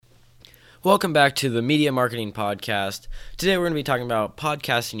Welcome back to the Media Marketing Podcast. Today we're going to be talking about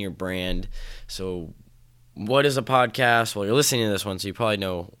podcasting your brand. So what is a podcast? Well, you're listening to this one, so you probably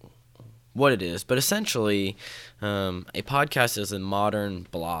know what it is. But essentially, a podcast is a modern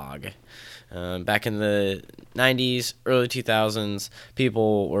blog. Back in the 90s, early 2000s,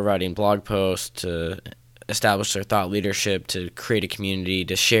 people were writing blog posts to establish their thought leadership, to create a community,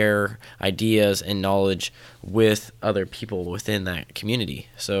 to share ideas and knowledge with other people within that community.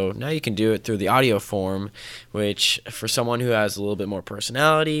 So now you can do it through the audio form, which for someone who has a little bit more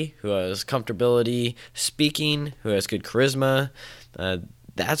personality, who has comfortability speaking, who has good charisma,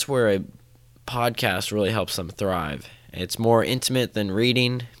 that's where a podcast really helps them thrive. It's more intimate than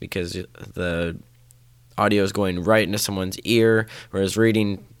reading because the audio is going right into someone's ear, whereas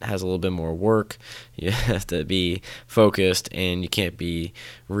reading has a little bit more work. You have to be focused, and you can't be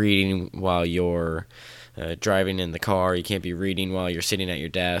reading while you're driving in the car. You can't be reading while you're sitting at your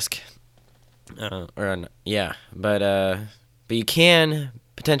desk. But you can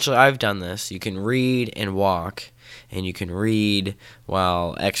potentially. I've done this. You can read and walk, and you can read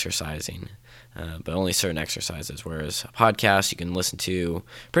while exercising. But only certain exercises, whereas a podcast you can listen to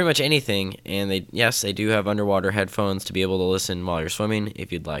pretty much anything, and they do have underwater headphones to be able to listen while you're swimming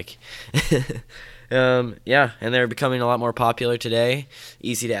if you'd like. And they're becoming a lot more popular today,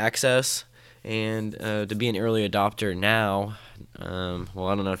 easy to access, and to be an early adopter now, I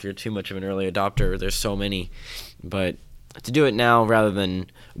don't know if you're too much of an early adopter, there's so many, but to do it now rather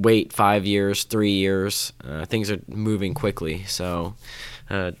than wait 5 years, 3 years, things are moving quickly, so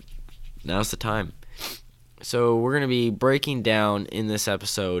now's the time. So we're going to be breaking down in this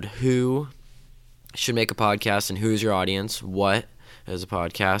episode who should make a podcast and who's your audience, what is a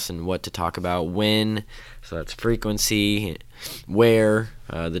podcast and what to talk about, when, so that's frequency, where,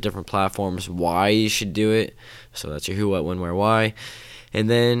 the different platforms, why you should do it, so that's your who, what, when, where, why, and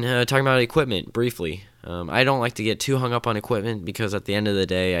then talking about equipment briefly. I don't like to get too hung up on equipment because at the end of the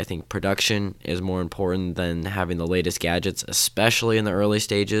day, I think production is more important than having the latest gadgets, especially in the early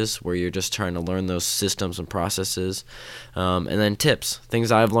stages where you're just trying to learn those systems and processes. And then tips,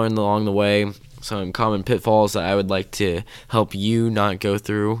 things I've learned along the way, some common pitfalls that I would like to help you not go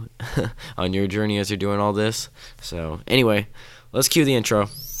through on your journey as you're doing all this. So anyway, let's cue the intro.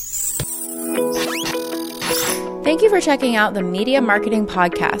 Thank you for checking out the Media Marketing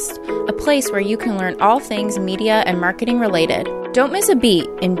Podcast, a place where you can learn all things media and marketing related. Don't miss a beat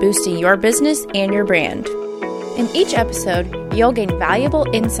in boosting your business and your brand. In each episode, you'll gain valuable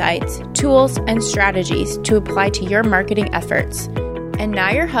insights, tools, and strategies to apply to your marketing efforts. And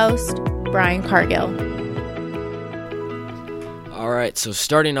now your host, Brian Cargill. All right, so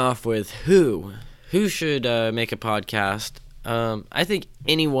starting off with who should make a podcast. I think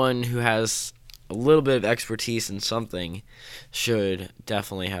anyone who has a little bit of expertise in something should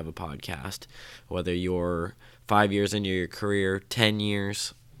definitely have a podcast, whether you're 5 years into your career, 10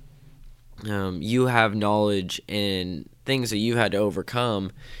 years, you have knowledge in things that you had to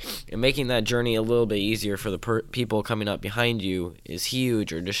overcome, and making that journey a little bit easier for the people coming up behind you is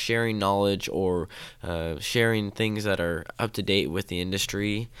huge, or just sharing knowledge or sharing things that are up to date with the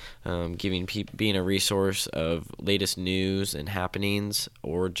industry, being a resource of latest news and happenings,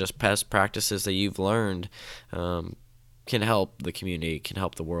 or just best practices that you've learned can help the community, can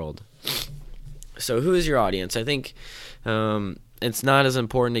help the world. So who is your audience? I think it's not as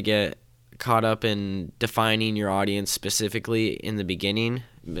important to get caught up in defining your audience specifically in the beginning,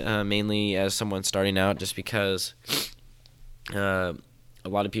 mainly as someone starting out, just because a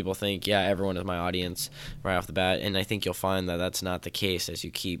lot of people think, everyone is my audience right off the bat, and I think you'll find that that's not the case as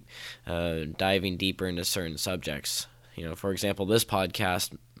you keep diving deeper into certain subjects. For example, this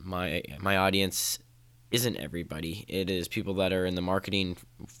podcast, my audience isn't everybody. It is people that are in the marketing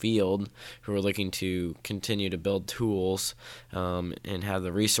field who are looking to continue to build tools and have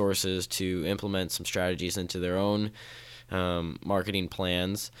the resources to implement some strategies into their own marketing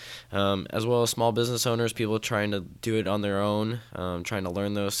plans, as well as small business owners, people trying to do it on their own, trying to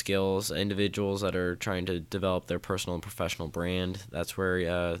learn those skills, individuals that are trying to develop their personal and professional brand. That's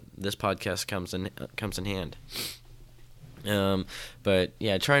where this podcast comes in hand. Trying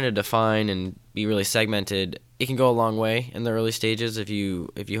to define and be really segmented, it can go a long way in the early stages if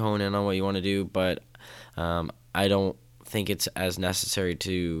you hone in on what you want to do, but I don't think it's as necessary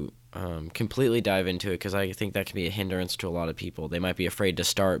to completely dive into it, because I think that can be a hindrance to a lot of people. They might be afraid to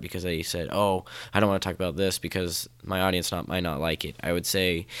start because they said, I don't want to talk about this because my audience might not like it. I would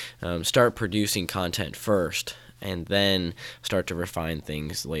say start producing content first and then start to refine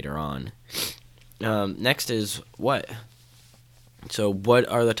things later on. Next is what? So what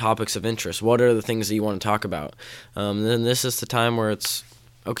are the topics of interest? What are the things that you want to talk about? Then this is the time where it's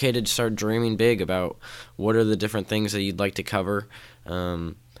okay to start dreaming big about what are the different things that you'd like to cover,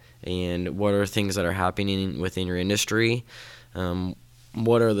 and what are things that are happening within your industry.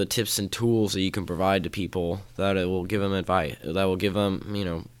 What are the tips and tools that you can provide to people that it will give them advice, that will give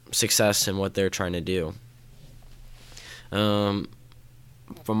them, success in what they're trying to do. From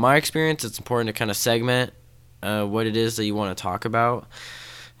my experience, it's important to kind of segment what it is that you want to talk about.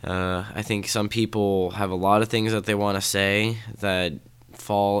 I think some people have a lot of things that they want to say that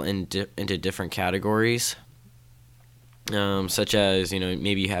fall into different categories, such as,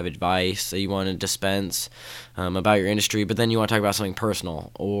 maybe you have advice that you want to dispense about your industry, but then you want to talk about something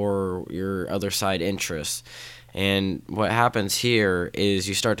personal or your other side interests. And what happens here is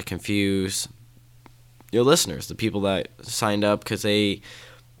you start to confuse your listeners, the people that signed up, because you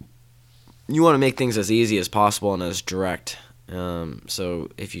want to make things as easy as possible and as direct. So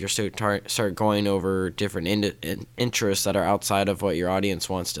if you start going over different interests that are outside of what your audience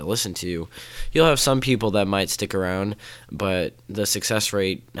wants to listen to, you'll have some people that might stick around, but the success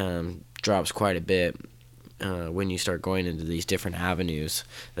rate drops quite a bit when you start going into these different avenues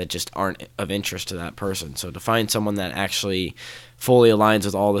that just aren't of interest to that person. So to find someone that actually fully aligns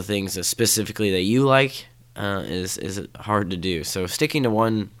with all the things that specifically that you like is hard to do. So sticking to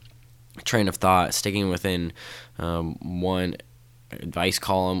one train of thought, sticking within one advice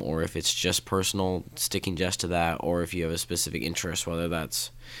column, or if it's just personal, sticking just to that, or if you have a specific interest, whether that's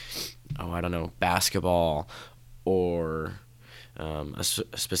basketball or a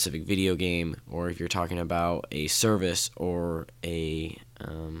specific video game, or if you're talking about a service or a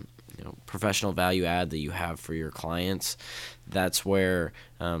professional value add that you have for your clients, that's where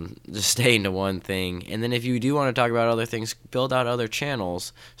just stay into one thing. And then if you do want to talk about other things, build out other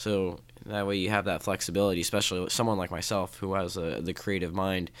channels, so that way you have that flexibility, especially someone like myself who has the creative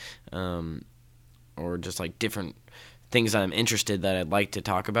mind, or just like different things that I'm interested that I'd like to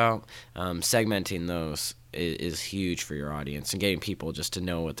talk about. Segmenting those is huge for your audience and getting people just to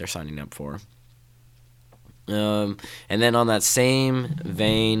know what they're signing up for. And then on that same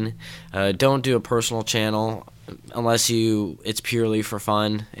vein, don't do a personal channel unless it's purely for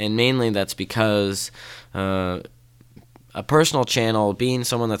fun, and mainly that's because a personal channel, being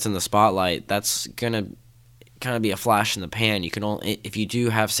someone that's in the spotlight, that's gonna kind of be a flash in the pan. You can only, if you do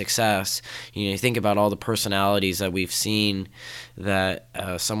have success, you think about all the personalities that we've seen that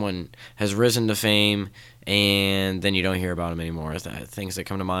someone has risen to fame and then you don't hear about them anymore. Things that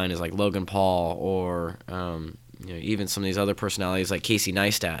come to mind is like Logan Paul, or even some of these other personalities like Casey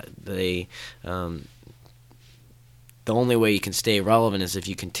Neistat. They the only way you can stay relevant is if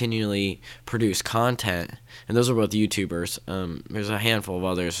you continually produce content, and those are both YouTubers. There's a handful of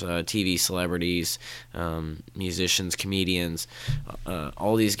others, TV celebrities, musicians, comedians.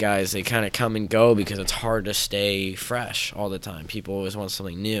 All these guys, they kind of come and go because it's hard to stay fresh all the time. People always want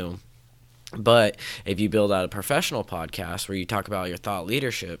something new. But if you build out a professional podcast where you talk about your thought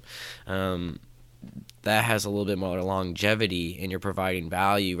leadership, that has a little bit more longevity, and you're providing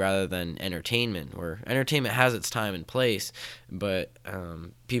value rather than entertainment, where entertainment has its time and place, but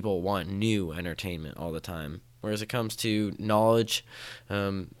people want new entertainment all the time. Whereas it comes to knowledge,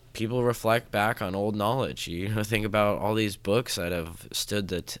 people reflect back on old knowledge. Think about all these books that have stood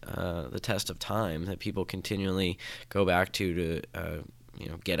the test of time, that people continually go back to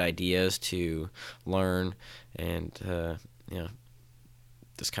get ideas, to learn, and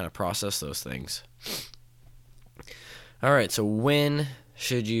just kind of process those things. All right, so when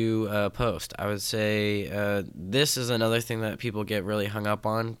should you post? I would say this is another thing that people get really hung up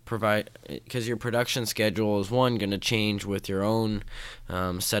on, because your production schedule is, one, going to change with your own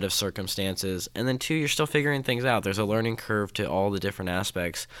set of circumstances, and then two, you're still figuring things out. There's a learning curve to all the different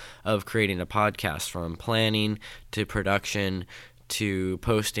aspects of creating a podcast, from planning to production to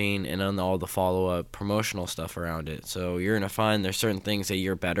posting, and on all the follow-up promotional stuff around it. So you're going to find there's certain things that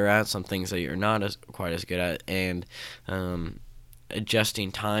you're better at, some things that you're not quite as good at, and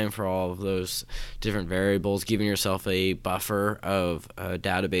adjusting time for all of those different variables, giving yourself a buffer of a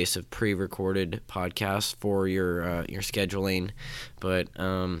database of pre-recorded podcasts for your scheduling. But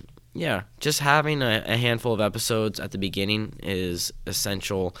just having a handful of episodes at the beginning is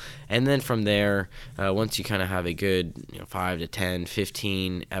essential. And then from there, once you kind of have a good 5 to 10,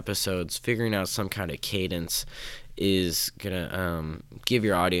 15 episodes, figuring out some kind of cadence is going to give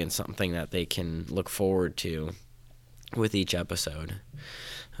your audience something that they can look forward to with each episode.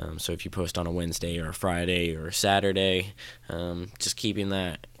 So if you post on a Wednesday or a Friday or a Saturday, just keeping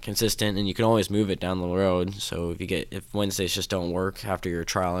that consistent, and you can always move it down the road. So if Wednesdays just don't work after your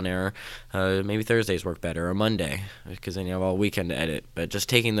trial and error, maybe Thursdays work better, or Monday, because then you have all weekend to edit. But just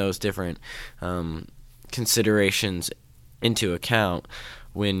taking those different considerations into account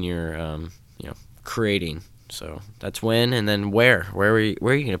when you're creating. So that's when, and then where are you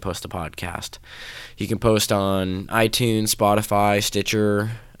going to post a podcast? You can post on iTunes, Spotify,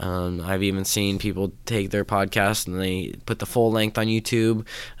 Stitcher. I've even seen people take their podcast and they put the full length on YouTube.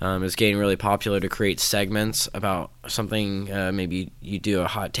 It's getting really popular to create segments about something. Maybe you do a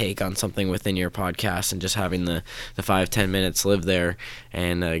hot take on something within your podcast, and just having the 5-10 minutes live there,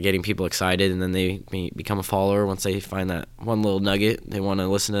 and getting people excited, and then they become a follower once they find that one little nugget. They want to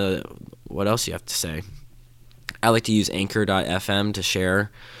listen to what else you have to say. I like to use Anchor.fm to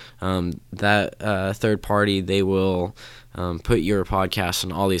share. That third party, they will put your podcast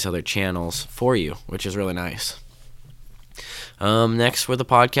on all these other channels for you, which is really nice. Next with the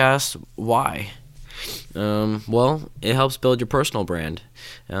podcast, why? Well, it helps build your personal brand.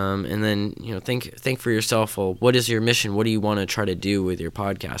 And then, think for yourself, well, what is your mission? What do you want to try to do with your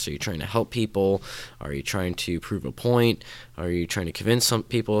podcast? Are you trying to help people? Are you trying to prove a point? Are you trying to convince some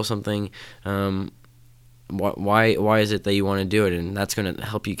people of something? Why is it that you want to do it? And that's going to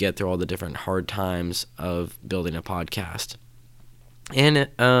help you get through all the different hard times of building a podcast. And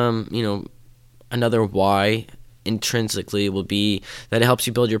another why intrinsically will be that it helps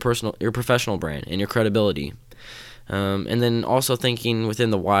you build your professional brand and your credibility. And then also thinking within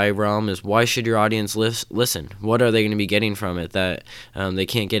the why realm is, why should your audience listen? What are they going to be getting from it that they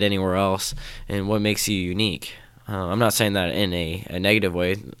can't get anywhere else? And what makes you unique? I'm not saying that in a negative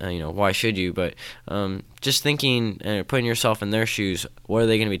way, why should you? But just thinking and putting yourself in their shoes, what are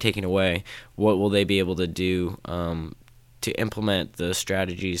they going to be taking away? What will they be able to do to implement the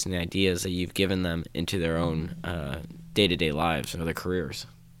strategies and the ideas that you've given them into their own day-to-day lives or their careers?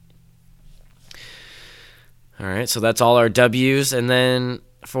 All right, so that's all our W's. And then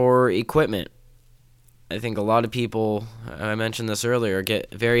for equipment, I think a lot of people, I mentioned this earlier,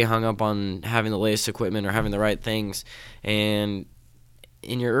 get very hung up on having the latest equipment or having the right things. And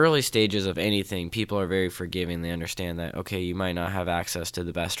in your early stages of anything, people are very forgiving. They understand that, okay, you might not have access to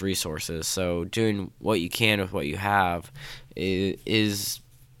the best resources. So doing what you can with what you have is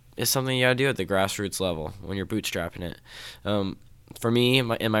something you got to do at the grassroots level when you're bootstrapping it. For me,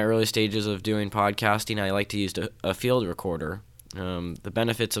 in my early stages of doing podcasting, I like to use a field recorder. The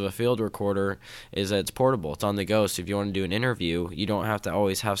benefits of a field recorder is that it's portable. It's on the go. So if you want to do an interview, you don't have to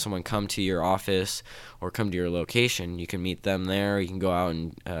always have someone come to your office or come to your location. You can meet them there. You can go out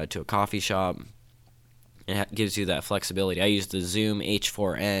and to a coffee shop. It gives you that flexibility. I use the Zoom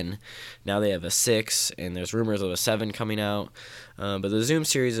H4n. Now they have a 6, and there's rumors of a 7 coming out. But the Zoom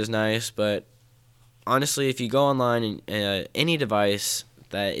series is nice. But honestly, if you go online, and any device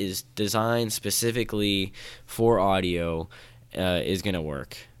that is designed specifically for audio is going to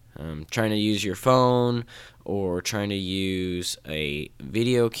work. Trying to use your phone or trying to use a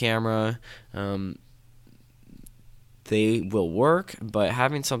video camera, they will work, but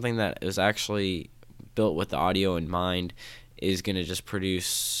having something that is actually built with the audio in mind is going to just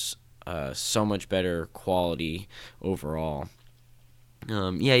produce so much better quality overall.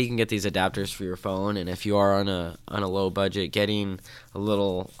 You can get these adapters for your phone, and if you are on a low budget, getting a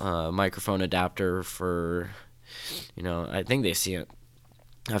little microphone adapter for, I think they see it.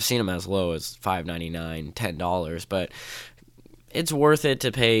 I've seen them as low as $5.99, $10, but it's worth it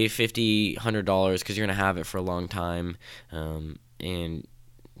to pay $50, $100 because you're gonna have it for a long time, and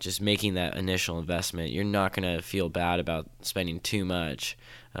just making that initial investment, you're not gonna feel bad about spending too much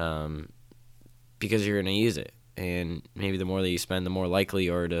because you're gonna use it. And maybe the more that you spend, the more likely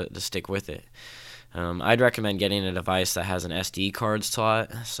you are to stick with it. I'd recommend getting a device that has an SD card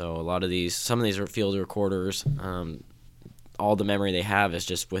slot. So some of these field recorders, all the memory they have is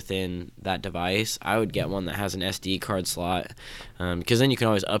just within that device. I would get one that has an SD card slot, because then you can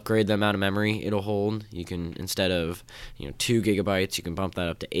always upgrade the amount of memory it'll hold. You can, instead of 2 gigabytes, you can bump that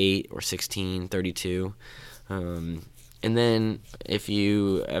up to 8 or 16, 32. And then if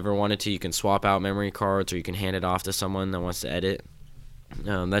you ever wanted to, you can swap out memory cards, or you can hand it off to someone that wants to edit.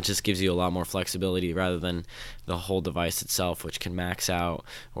 That just gives you a lot more flexibility rather than the whole device itself, which can max out,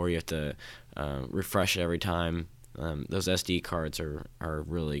 or you have to refresh it every time. Those SD cards are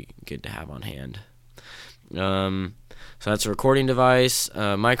really good to have on hand. So that's a recording device.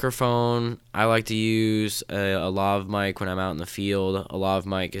 Microphone, I like to use a lav mic when I'm out in the field. A lav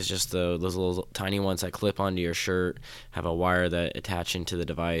mic is just those little tiny ones that clip onto your shirt, have a wire that attach into the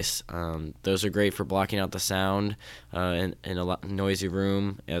device. Those are great for blocking out the sound in a noisy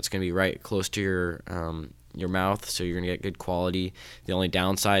room. It's going to be right close to your mouth, so you're going to get good quality. The only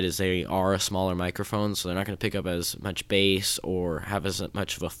downside is they are a smaller microphone, so they're not going to pick up as much bass or have as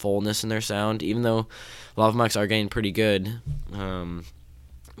much of a fullness in their sound, even though lav mics are getting pretty good.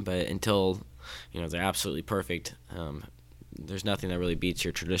 But until they're absolutely perfect, there's nothing that really beats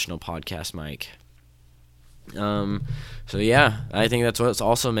your traditional podcast mic. So yeah, I think that's what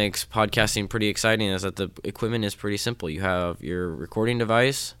also makes podcasting pretty exciting, is that the equipment is pretty simple. You have your recording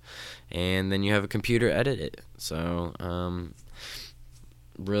device, and then you have a computer to edit it. So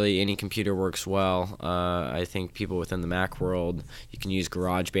really any computer works well. I think people within the Mac world, you can use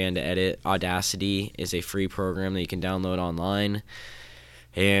GarageBand to edit. Audacity is a free program that you can download online.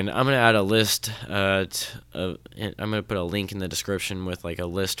 And I'm going to add a list. I'm going to put a link in the description with like a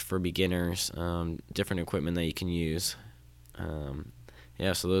list for beginners, different equipment that you can use.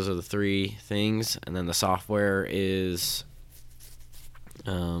 So those are the three things. And then the software is,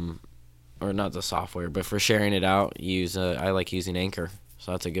 or not the software, but for sharing it out, I like using Anchor.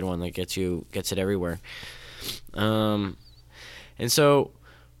 So that's a good one that gets it everywhere. And so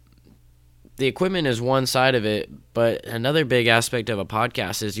the equipment is one side of it, but another big aspect of a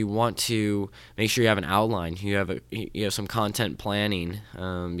podcast is you want to make sure you have an outline. You have some content planning,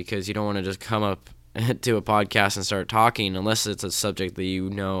 because you don't want to just come up to a podcast and start talking unless it's a subject that you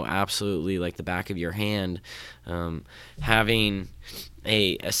know absolutely like the back of your hand. Having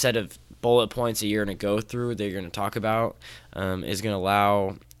a set of bullet points that you're going to go through that you're going to talk about is going to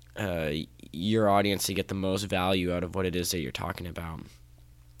allow your audience to get the most value out of what it is that you're talking about.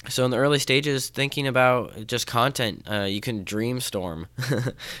 So in the early stages, thinking about just content, you can dreamstorm.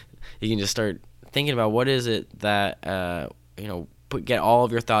 You can just start thinking about what is it that, get all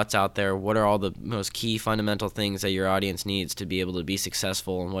of your thoughts out there. What are all the most key fundamental things that your audience needs to be able to be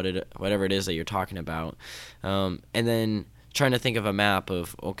successful in whatever it is that you're talking about. And then trying to think of a map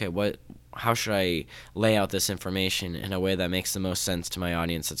of, okay, how should I lay out this information in a way that makes the most sense to my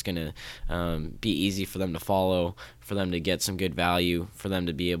audience, that's going to be easy for them to follow, for them to get some good value, for them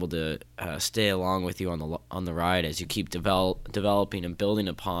to be able to stay along with you on the ride as you keep developing and building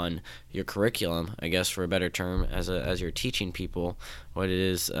upon your curriculum, I guess, for a better term, as you're teaching people what it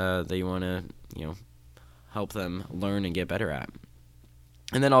is that you want to help them learn and get better at.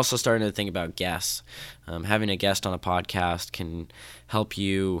 And then also starting to think about guests. Having a guest on a podcast can help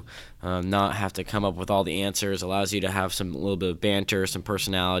you not have to come up with all the answers, allows you to have a little bit of banter, some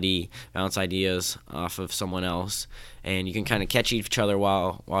personality, bounce ideas off of someone else, and you can kind of catch each other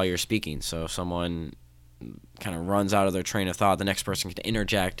while you're speaking. So if someone kind of runs out of their train of thought, the next person can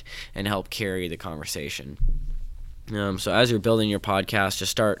interject and help carry the conversation. So as you're building your podcast,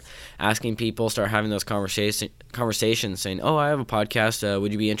 just start asking people, start having those conversations saying, oh, I have a podcast.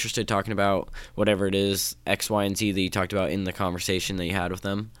 Would you be interested in talking about whatever it is, X, Y, and Z that you talked about in the conversation that you had with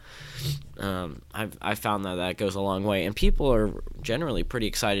them? I've found that goes a long way. And people are generally pretty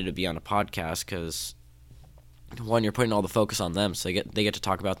excited to be on a podcast because, one, you're putting all the focus on them, so they get to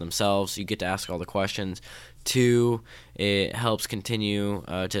talk about themselves. You get to ask all the questions. Two, it helps continue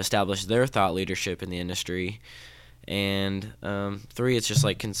to establish their thought leadership in the industry. And three, it's just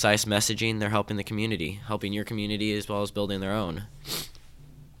like concise messaging. They're helping the community, helping your community as well as building their own.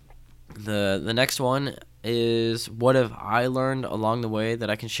 The next one is, what have I learned along the way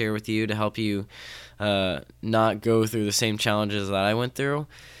that I can share with you to help you not go through the same challenges that I went through?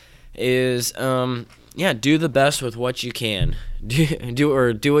 Is do the best with what you can. Do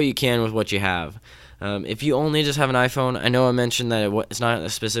what you can with what you have. If you only just have an iPhone, I know I mentioned that it's not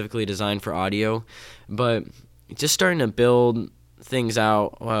specifically designed for audio, but just starting to build things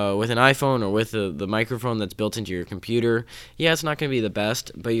out with an iPhone or with the microphone that's built into your computer, it's not going to be the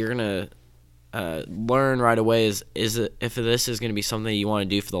best, but you're going to learn right away if this is going to be something you want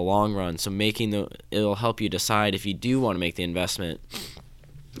to do for the long run. So it'll help you decide if you do want to make the investment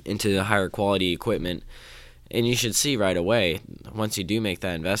into the higher quality equipment. And you should see right away, once you do make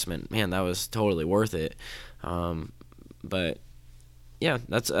that investment, man, that was totally worth it. But yeah,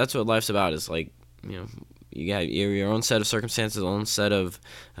 that's what life's about, is like, you got your own set of circumstances, own set of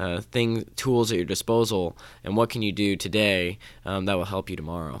tools at your disposal, and what can you do today that will help you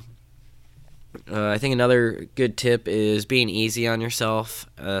tomorrow. I think another good tip is being easy on yourself,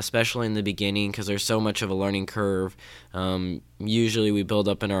 especially in the beginning, because there's so much of a learning curve. Usually we build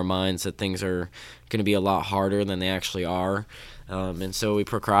up in our minds that things are going to be a lot harder than they actually are, and so we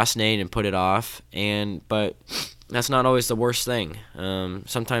procrastinate and put it off. But that's not always the worst thing.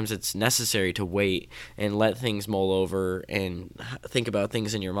 Sometimes it's necessary to wait and let things mull over and think about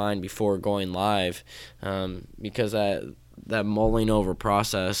things in your mind before going live, because that mulling over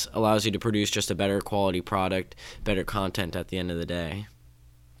process allows you to produce just a better quality product, better content at the end of the day.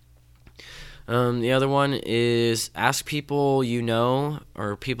 The other one is ask people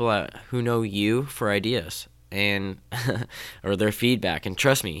or people who know you for ideas and or their feedback. And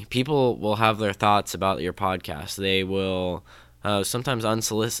trust me, people will have their thoughts about your podcast. They will sometimes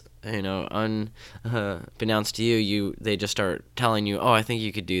unbeknownst to you, they just start telling you, oh, I think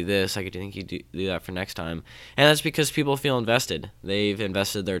you could do this. I think you could do that for next time. And that's because people feel invested. They've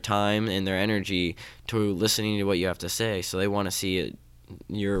invested their time and their energy to listening to what you have to say. So they want to see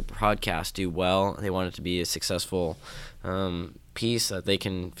your podcast do well. They want it to be a successful piece that they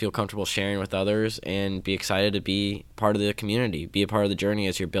can feel comfortable sharing with others and be excited to be part of the community, be a part of the journey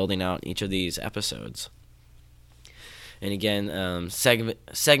as you're building out each of these episodes. And again,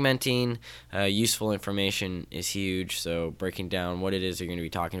 segmenting useful information is huge. So breaking down what it is you're going to be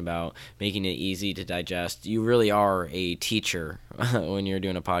talking about, making it easy to digest. You really are a teacher when you're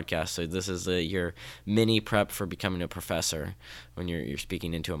doing a podcast. So this is your mini prep for becoming a professor when you're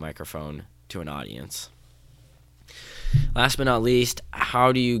speaking into a microphone to an audience. Last but not least,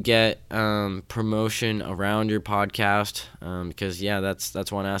 how do you get promotion around your podcast? Because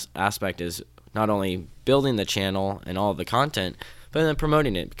that's one aspect is not only building the channel and all of the content, but then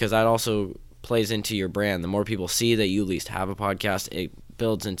promoting it, because that also plays into your brand. The more people see that you at least have a podcast, it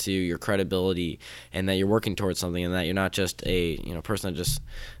builds into your credibility and that you're working towards something, and that you're not just a person that just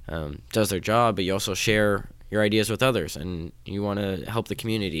does their job, but you also share your ideas with others, and you want to help the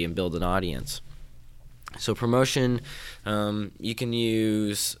community and build an audience. So promotion, you can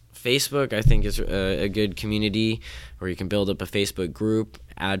use Facebook, I think, is a good community where you can build up a Facebook group,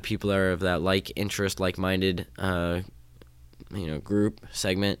 add people that are of that like-minded group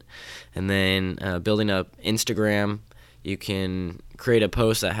segment, and then building up Instagram. You can create a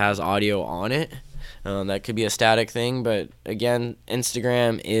post that has audio on it. That could be a static thing, but again,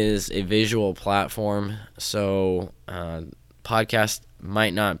 Instagram is a visual platform, so podcast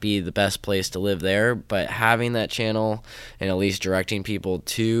might not be the best place to live there, but having that channel and at least directing people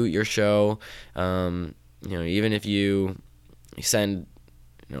to your show, even if you send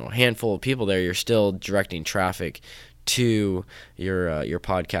a handful of people there, you're still directing traffic to your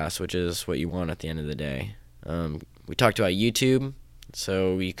podcast, which is what you want at the end of the day. We talked about YouTube,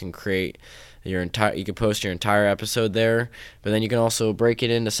 so you can create you can post your entire episode there, but then you can also break it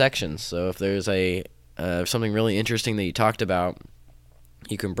into sections. So if there's something really interesting that you talked about,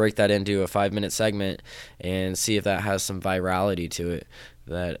 you can break that into a 5-minute segment and see if that has some virality to it,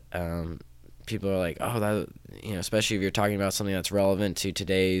 that people are like, oh, that, especially if you're talking about something that's relevant to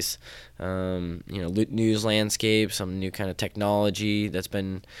today's news landscape, some new kind of technology that's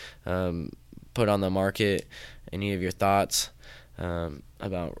been put on the market. Any of your thoughts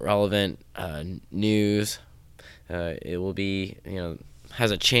about relevant news, it will be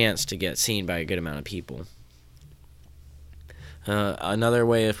has a chance to get seen by a good amount of people. Another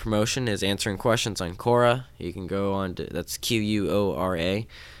way of promotion is answering questions on Quora. You can go on to, that's Quora.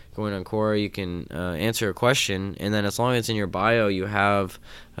 Going on Quora, you can answer a question, and then as long as in your bio you have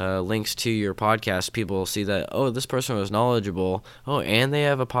links to your podcast, people will see that, oh, this person was knowledgeable. Oh, and they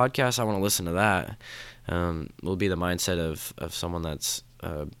have a podcast. I want to listen to that. Will be the mindset of someone that's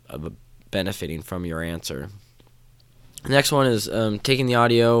benefiting from your answer. The next one is taking the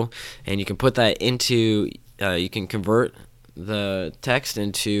audio, and you can put that into, you can convert the text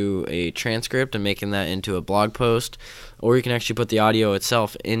into a transcript and making that into a blog post, or you can actually put the audio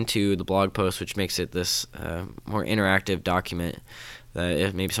itself into the blog post, which makes it this more interactive document that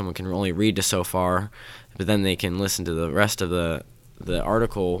if maybe someone can only read to so far, but then they can listen to the rest of the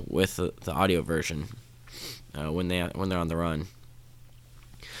article with the audio version when they're on the run.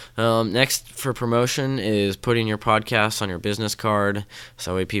 Next for promotion is putting your podcast on your business card,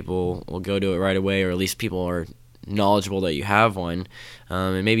 so that way people will go to it right away, or at least people are knowledgeable that you have one,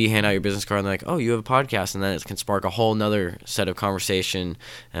 and maybe you hand out your business card and they're like, oh, you have a podcast, and then it can spark a whole nother set of conversation,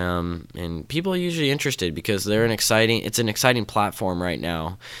 and people are usually interested because it's an exciting platform right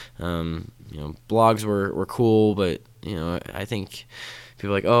now. Blogs were cool, but I think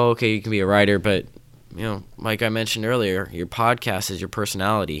people are like, oh, okay, you can be a writer, but like I mentioned earlier, your podcast is your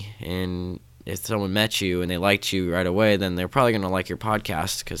personality, and if someone met you and they liked you right away, then they're probably going to like your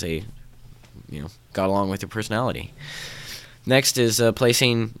podcast because they got along with your personality. Next is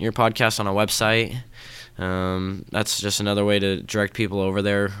placing your podcast on a website. That's just another way to direct people over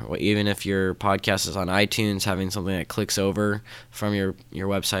there. Even if your podcast is on iTunes, having something that clicks over from your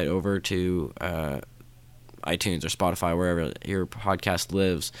website over to iTunes or Spotify, wherever your podcast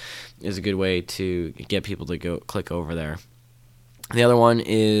lives, is a good way to get people to go click over there. The other one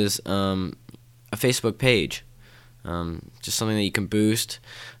is a Facebook page, just something that you can boost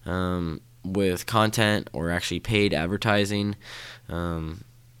with content or actually paid advertising. And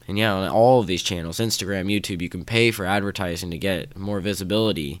on all of these channels, Instagram, YouTube, you can pay for advertising to get more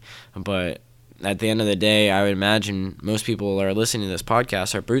visibility. But at the end of the day, I would imagine most people that are listening to this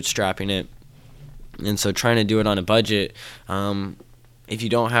podcast are bootstrapping it And so trying to do it on a budget, if you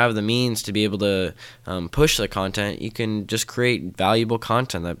don't have the means to be able to push the content, you can just create valuable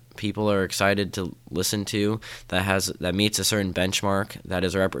content that people are excited to listen to, that meets a certain benchmark, that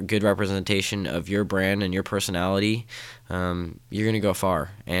is a good representation of your brand and your personality. You're going to go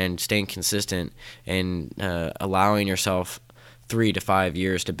far. And staying consistent and allowing yourself 3 to 5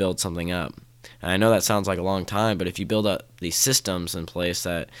 years to build something up. And I know that sounds like a long time, but if you build up these systems in place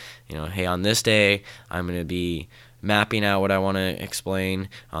that, hey, on this day, I'm going to be mapping out what I want to explain.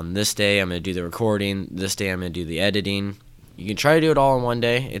 On this day, I'm going to do the recording. This day, I'm going to do the editing. You can try to do it all in one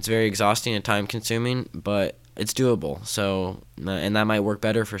day. It's very exhausting and time-consuming, but it's doable. So, and that might work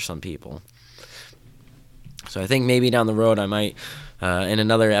better for some people. So I think maybe down the road I might, in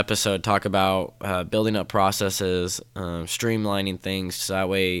another episode, talk about building up processes, streamlining things. So that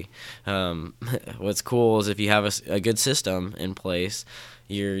way, what's cool is if you have a good system in place,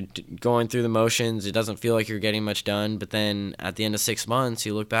 you're going through the motions. It doesn't feel like you're getting much done. But then at the end of 6 months,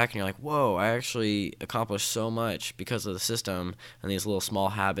 you look back and you're like, whoa, I actually accomplished so much because of the system and these little small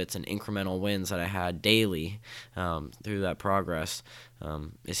habits and incremental wins that I had daily through that progress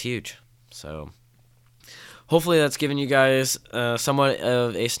is huge. So hopefully that's given you guys somewhat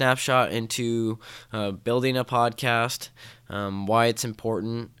of a snapshot into building a podcast, why it's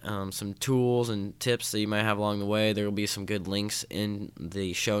important, some tools and tips that you might have along the way. There will be some good links in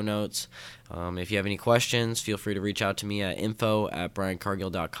the show notes. If you have any questions, feel free to reach out to me at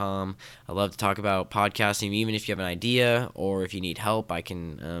info@briancargill.com. I love to talk about podcasting, even if you have an idea or if you need help. I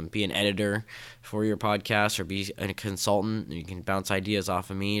can be an editor for your podcast or be a consultant. You can bounce ideas off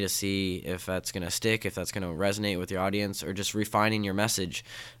of me to see if that's going to stick, if that's going to resonate with your audience, or just refining your message.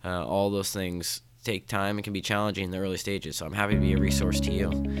 All those things take time and can be challenging in the early stages, so I'm happy to be a resource to you.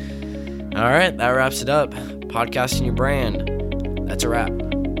 All right, that wraps it up. Podcasting your brand. That's a wrap.